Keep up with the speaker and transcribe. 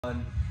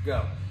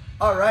Go.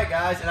 All right,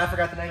 guys, and I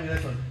forgot the name of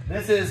this one.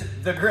 This is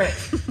the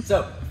Grinch.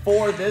 So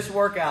for this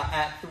workout,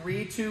 at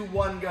 3, 2,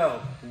 1,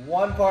 go,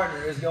 one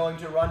partner is going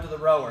to run to the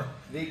rower.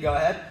 Go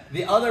ahead.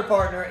 The other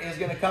partner is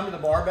going to come to the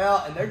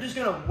barbell, and they're just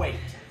going to wait.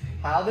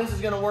 How this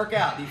is going to work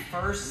out, the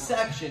first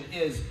section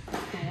is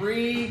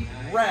 3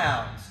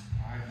 rounds.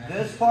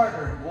 This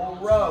partner will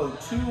row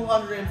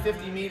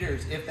 250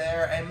 meters if they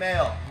are a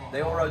male.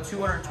 They will row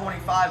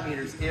 225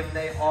 meters if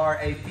they are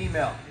a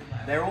female.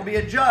 There will be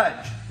a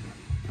judge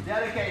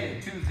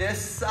dedicated to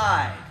this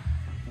side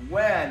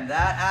when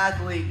that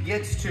athlete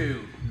gets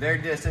to their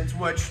distance,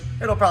 which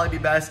it'll probably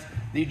be best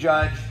the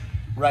judge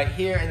right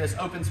here in this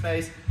open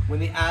space. When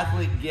the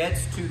athlete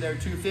gets to their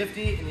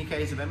 250, in the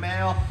case of a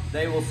male,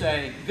 they will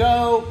say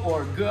go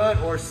or good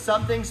or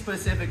something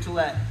specific to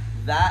let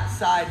that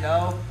side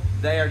know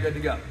they are good to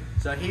go.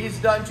 So he's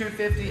done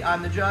 250,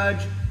 I'm the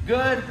judge,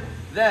 good.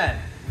 Then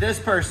this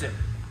person,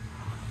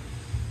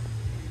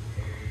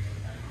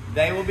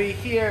 they will be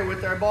here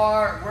with their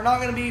bar. We're not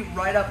gonna be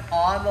right up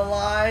on the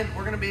line.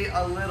 We're gonna be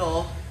a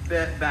little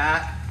bit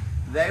back.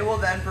 They will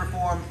then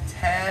perform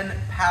 10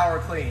 power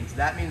cleans.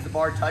 That means the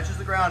bar touches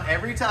the ground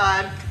every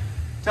time,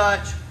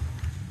 touch,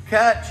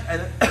 catch,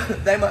 and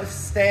they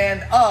must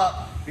stand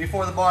up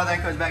before the bar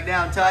then goes back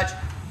down, touch.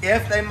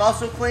 If they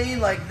muscle clean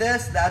like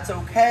this, that's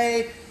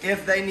okay.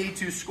 If they need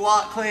to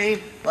squat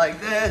clean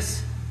like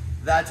this,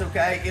 that's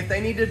okay. If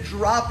they need to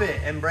drop it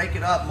and break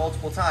it up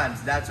multiple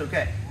times, that's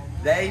okay.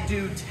 They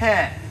do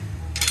 10.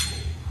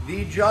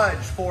 The judge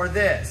for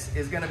this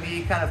is gonna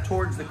be kind of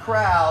towards the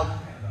crowd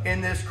in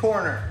this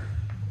corner,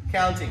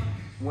 counting.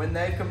 When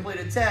they've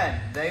completed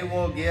 10, they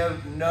will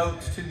give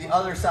notes to the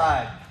other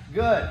side.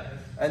 Good.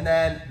 And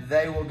then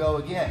they will go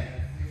again.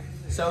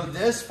 So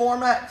this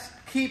format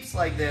keeps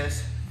like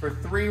this for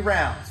 3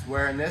 rounds,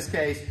 where in this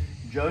case,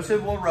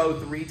 Joseph will row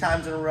 3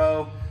 times in a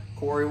row,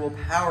 Corey will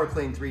power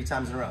clean 3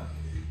 times in a row.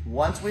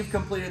 Once we've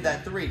completed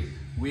that 3,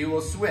 we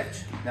will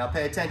switch. Now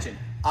pay attention.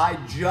 I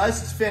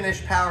just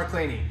finished power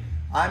cleaning.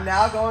 I'm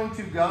now going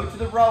to go to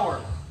the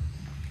rower.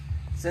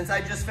 Since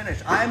I just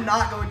finished, I'm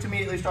not going to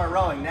immediately start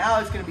rowing.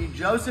 Now it's going to be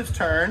Joseph's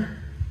turn.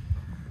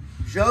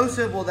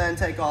 Joseph will then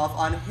take off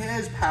on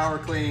his power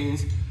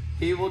cleans.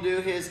 He will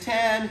do his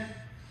 10.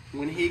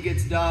 When he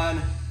gets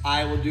done,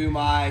 I will do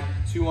my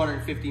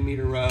 250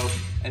 meter row,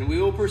 and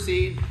we will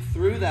proceed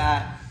through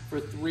that for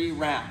 3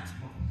 rounds.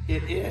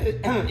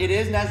 It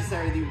is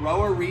necessary. The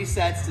rower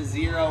resets to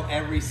 0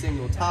 every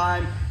single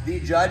time.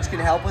 The judge can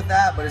help with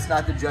that, but it's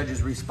not the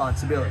judge's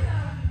responsibility.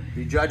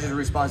 The judge's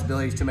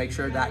responsibility is to make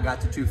sure that got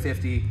to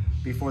 250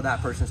 before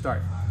that person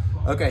started.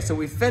 Okay, so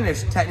we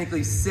finished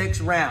technically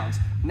 6 rounds.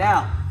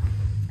 Now,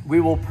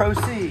 we will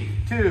proceed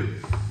to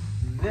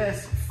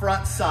this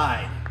front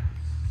side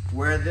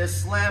where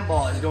this slam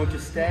ball is going to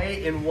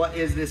stay in what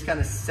is this kind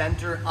of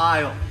center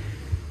aisle.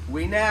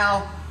 We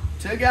now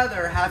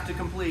together have to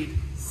complete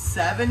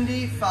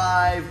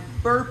 75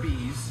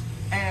 burpees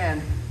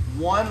and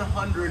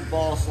 100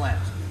 ball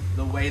slams.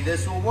 The way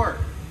this will work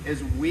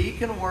is we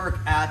can work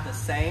at the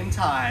same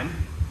time.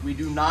 We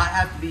do not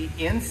have to be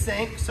in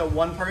sync, so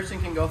one person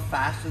can go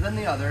faster than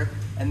the other,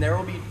 and there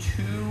will be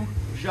 2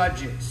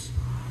 judges.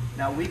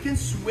 Now we can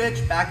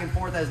switch back and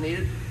forth as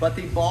needed, but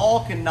the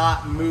ball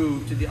cannot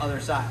move to the other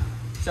side.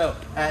 So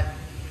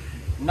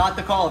not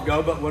the call of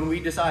go, but when we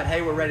decide,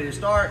 hey, we're ready to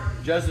start,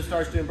 Joseph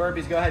starts doing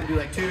burpees, go ahead and do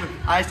like 2.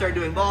 I start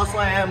doing ball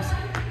slams.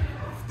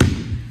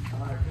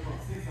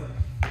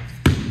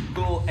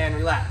 Cool and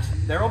relax.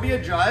 There will be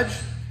a judge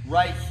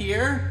right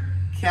here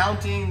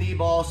counting the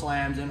ball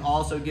slams and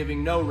also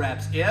giving no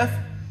reps if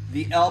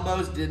the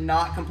elbows did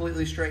not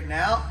completely straighten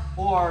out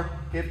or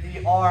if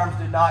the arms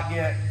did not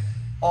get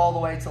all the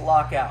way to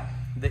lockout.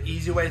 The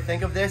easy way to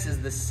think of this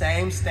is the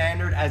same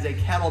standard as a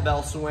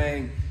kettlebell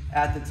swing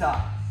at the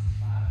top.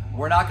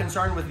 We're not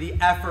concerned with the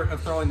effort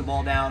of throwing the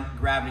ball down.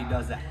 Gravity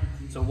does that.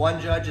 So one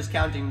judge is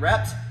counting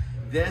reps.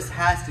 This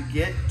has to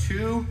get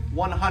to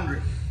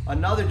 100.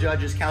 Another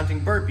judge is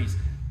counting burpees.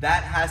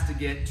 That has to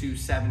get to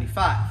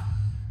 75.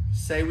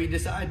 Say we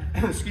decide,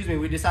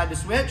 we decide to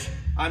switch.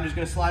 I'm just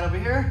gonna slide over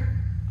here.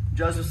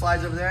 Joseph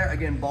slides over there.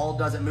 Again, ball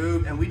doesn't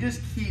move, and we just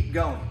keep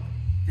going.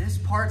 This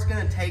part's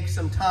gonna take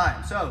some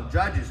time. So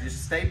judges,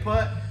 just stay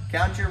put,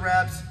 count your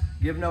reps,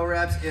 give no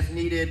reps if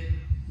needed.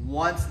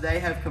 Once they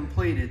have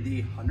completed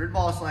the 100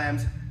 ball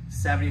slams,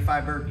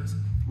 75 burpees,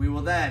 we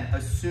will then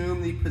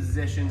assume the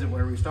positions of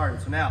where we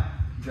started. So now,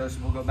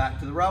 Joseph will go back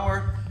to the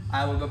rower,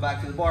 I will go back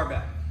to the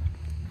barbell.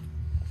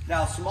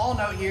 Now, small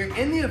note here,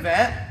 in the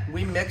event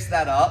we mix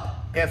that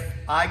up, if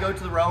I go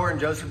to the rower and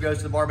Joseph goes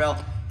to the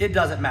barbell, it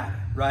doesn't matter,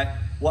 right?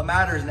 What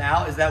matters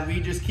now is that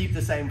we just keep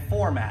the same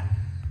format.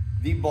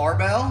 The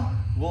barbell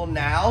will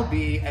now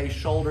be a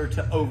shoulder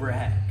to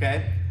overhead,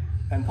 okay?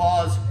 And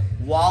pause.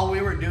 While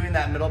we were doing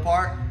that middle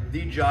part,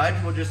 the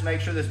judge will just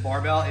make sure this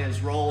barbell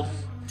is rolled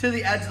to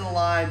the edge of the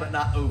line, but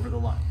not over the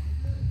line.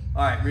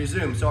 All right,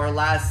 resume. So our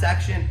last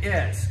section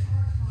is,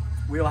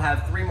 we'll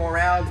have 3 more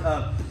rounds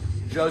of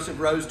Joseph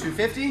rows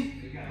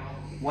 250.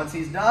 Once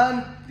he's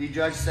done, the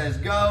judge says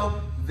go.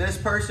 This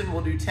person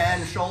will do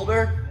 10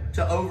 shoulder.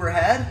 to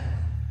overhead.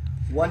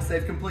 Once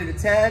they've completed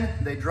 10,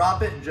 they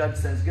drop it, judge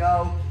says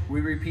go.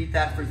 We repeat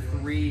that for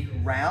 3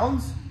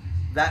 rounds.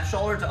 That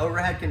shoulder to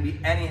overhead can be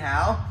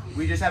anyhow.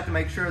 We just have to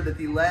make sure that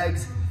the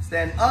legs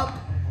stand up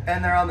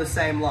and they're on the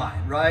same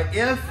line, right?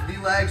 If the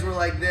legs were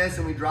like this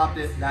and we dropped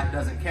it, that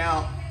doesn't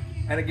count.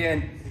 And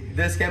again,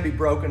 this can be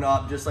broken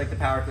up just like the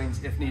power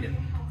cleans if needed.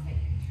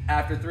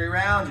 After 3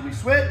 rounds, we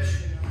switch.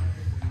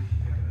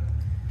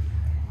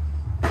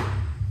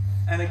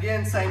 And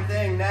again, same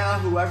thing. Now,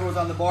 whoever was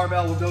on the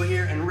barbell will go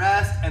here and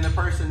rest, and the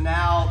person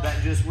now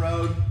that just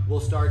rode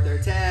will start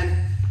their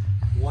 10.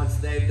 Once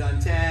they've done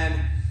 10,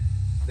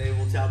 they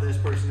will tell this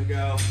person to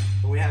go.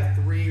 But we have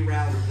 3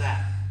 rounds of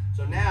that.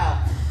 So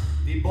now,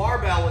 the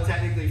barbell will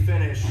technically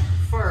finish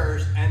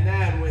first, and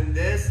then when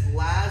this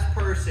last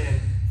person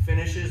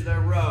finishes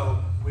their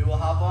row, we will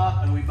hop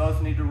up and we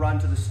both need to run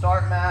to the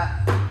start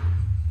mat.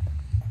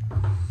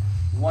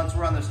 Once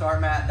we're on the start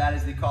mat, that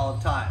is the call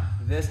of time.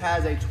 This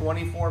has a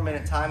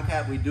 24-minute time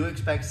cap. We do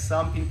expect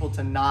some people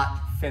to not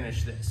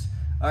finish this.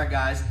 All right,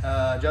 guys.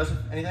 Joseph,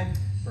 anything?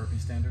 Burpee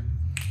standard.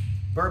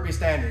 Burpee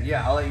standard,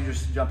 yeah. I'll let you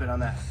just jump in on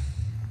that.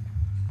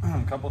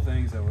 A couple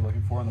things that we're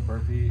looking for on the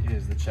burpee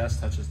is the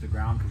chest touches the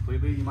ground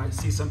completely. You might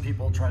see some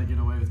people try to get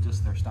away with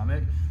just their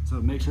stomach.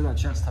 So make sure that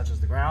chest touches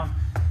the ground.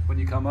 When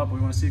you come up, we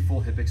want to see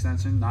full hip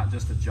extension, not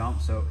just a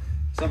jump. So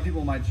some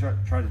people might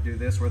try to do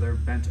this where they're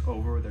bent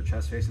over with their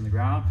chest facing the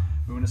ground.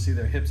 We want to see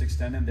their hips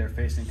extended, they're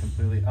facing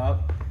completely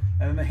up.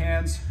 And then the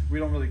hands, we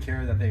don't really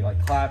care that they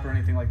like clap or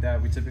anything like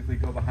that. We typically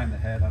go behind the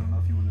head. I don't know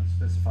if you want to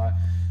specify,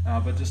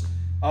 but just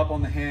up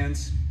on the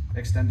hands,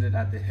 extended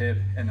at the hip,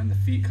 and then the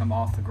feet come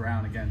off the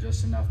ground again,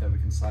 just enough that we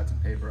can slide some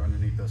paper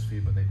underneath those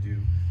feet, but they do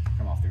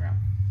come off the ground.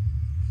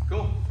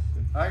 Cool.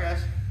 All right,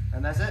 guys,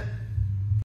 and that's it.